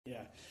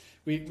Yeah,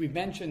 we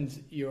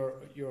mentioned your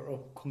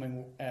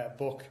upcoming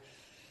book.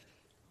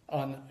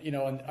 On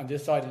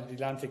this side of the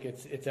Atlantic,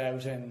 it's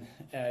out in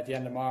the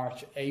end of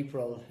March,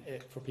 April,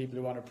 for people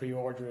who want to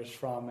pre-order it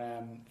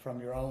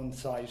from your own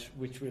site,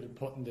 which we'll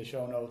put in the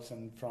show notes,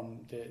 and from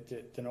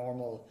the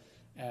normal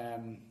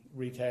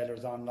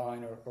retailers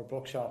online or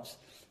bookshops.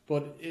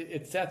 But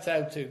it sets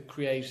out to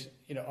create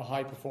a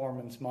high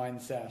performance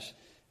mindset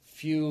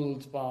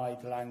fueled by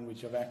the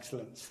language of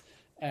excellence.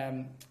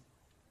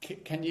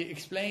 Can you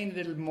explain a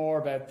little more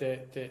about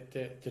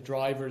the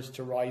drivers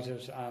to write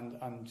it, and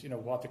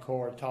what the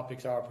core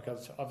topics are?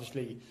 Because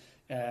obviously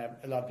a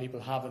lot of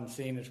people haven't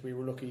seen it. We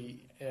were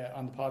lucky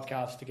on the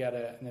podcast to get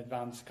an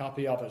advanced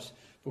copy of it.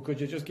 But could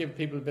you just give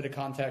people a bit of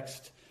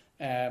context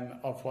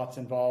of what's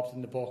involved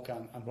in the book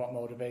and what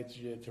motivates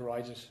you to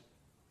write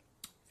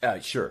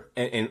it? Sure.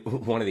 And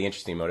one of the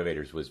interesting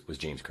motivators was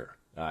James Kerr.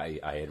 I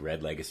had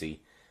read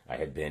Legacy. I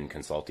had been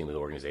consulting with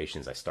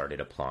organizations. I started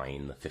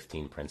applying the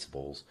 15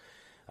 principles.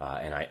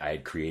 And I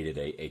had created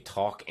a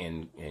talk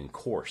and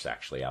course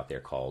actually out there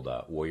called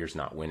Warriors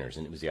Not Winners.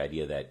 And it was the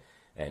idea that,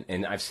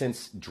 and I've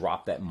since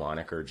dropped that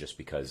moniker just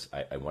because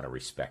I want to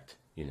respect,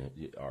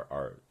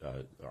 our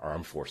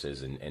armed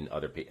forces and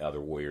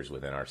other warriors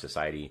within our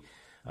society.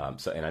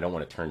 And I don't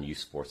want to turn youth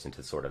sports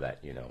into sort of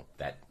that,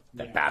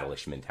 that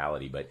battle-ish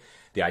mentality. But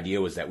the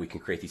idea was that we can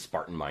create these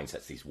Spartan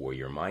mindsets, these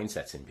warrior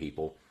mindsets in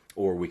people,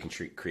 or we can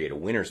create a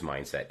winner's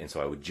mindset. And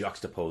so I would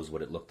juxtapose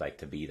what it looked like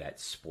to be that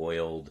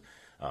spoiled,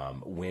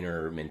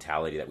 winner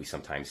mentality that we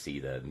sometimes see,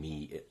 the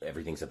me,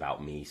 everything's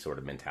about me sort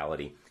of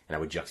mentality, and I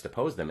would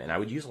juxtapose them, and I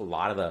would use a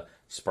lot of the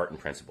Spartan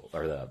principles,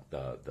 or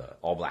the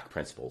all black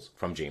principles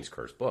from James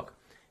Kerr's book.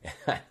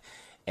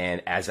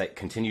 And as I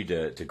continued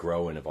to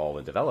grow and evolve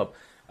and develop,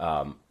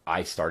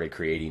 I started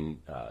creating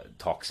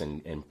talks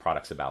and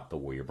products about the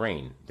warrior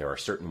brain. There are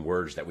certain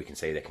words that we can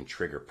say that can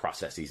trigger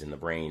processes in the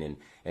brain,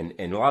 and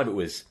a lot of it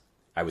was,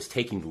 I was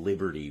taking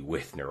liberty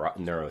with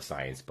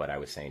neuroscience, but I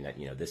was saying that,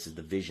 this is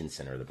the vision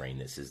center of the brain.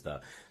 This is so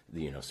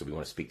we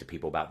want to speak to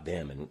people about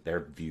them and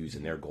their views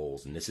and their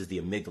goals. And this is the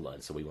amygdala.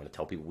 And so we want to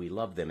tell people we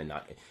love them and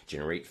not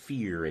generate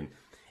fear.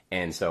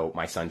 And so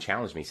my son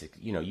challenged me. He said,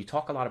 you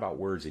talk a lot about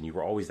words, and you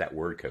were always that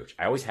word coach.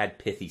 I always had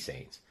pithy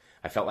sayings.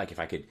 I felt like if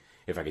I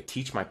could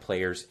teach my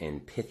players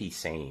in pithy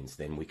sayings,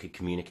 then we could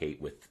communicate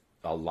with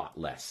a lot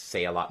less,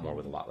 say a lot more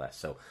with a lot less.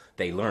 So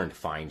they learned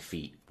find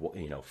feet,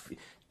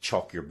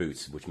 chalk your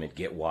boots, which meant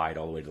get wide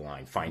all the way to the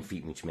line. Find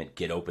feet, which meant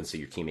get open so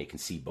your teammate can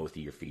see both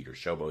of your feet or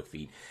show both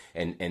feet.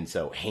 And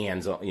so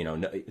hands,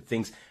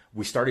 things.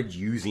 We started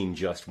using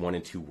just 1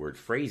 and 2 word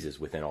phrases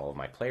within all of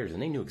my players, and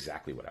they knew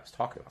exactly what I was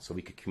talking about. So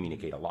we could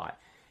communicate a lot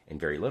and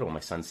very little. My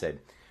son said,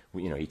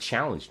 he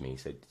challenged me. He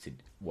said,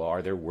 well,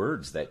 are there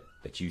words that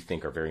you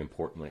think are very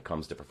important when it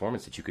comes to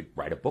performance that you could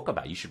write a book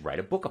about? You should write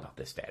a book about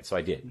this, Dad. So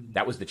I did.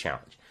 That was the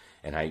challenge.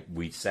 And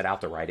we set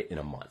out to write it in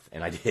a month.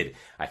 And I did.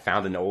 I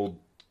found an old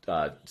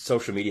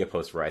social media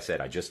post where I said,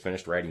 I just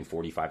finished writing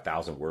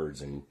 45,000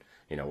 words in,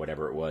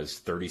 whatever it was,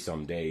 30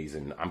 some days,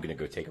 and I'm going to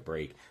go take a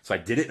break. So I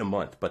did it in a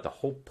month. But the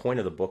whole point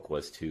of the book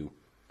was to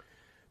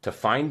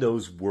find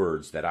those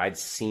words that I'd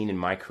seen in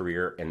my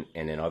career and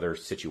in other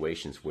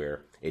situations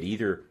where it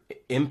either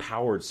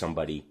empowered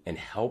somebody and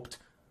helped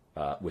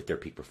with their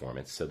peak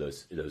performance. So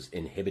those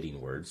inhibiting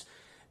words,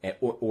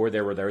 or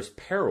there were those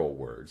peril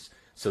words.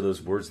 So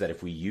those words that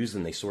if we use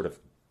them, they sort of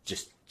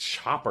just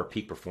chop our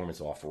peak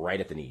performance off right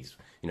at the knees.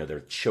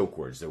 They're choke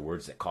words. They're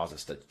words that cause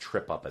us to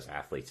trip up as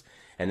athletes.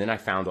 And then I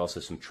found also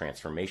some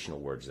transformational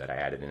words that I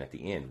added in at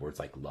the end, words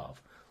like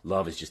love.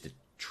 Love is just a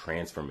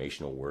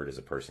transformational word as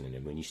a person.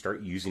 And when you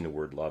start using the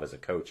word love as a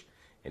coach,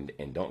 and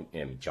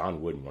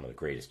John Wooden, one of the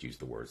greatest, used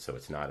the word, so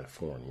it's not a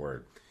foreign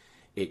word,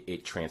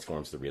 it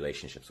transforms the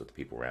relationships with the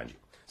people around you.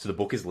 So the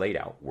book is laid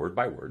out word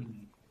by word.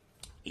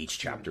 Each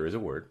chapter is a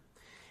word,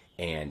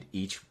 and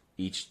each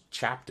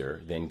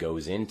chapter then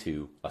goes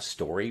into a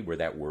story where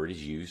that word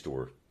is used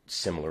or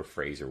similar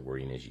phrase or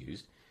wording is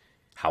used,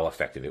 how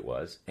effective it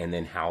was, and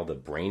then how the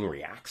brain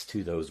reacts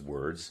to those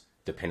words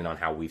depending on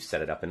how we've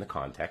set it up in the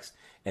context,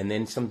 and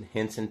then some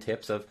hints and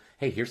tips of,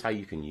 hey, here's how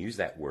you can use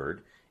that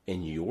word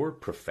in your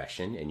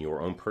profession, in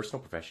your own personal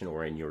profession,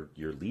 or in your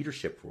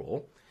leadership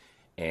role.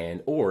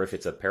 Or if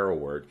it's a peril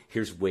word,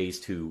 here's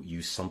ways to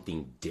use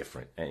something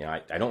different. And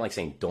I don't like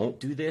saying don't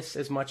do this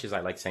as much as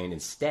I like saying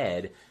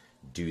instead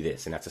do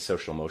this. And that's a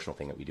social emotional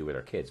thing that we do with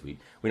our kids. We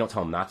don't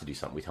tell them not to do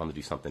something. We tell them to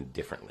do something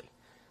differently.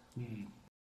 Mm.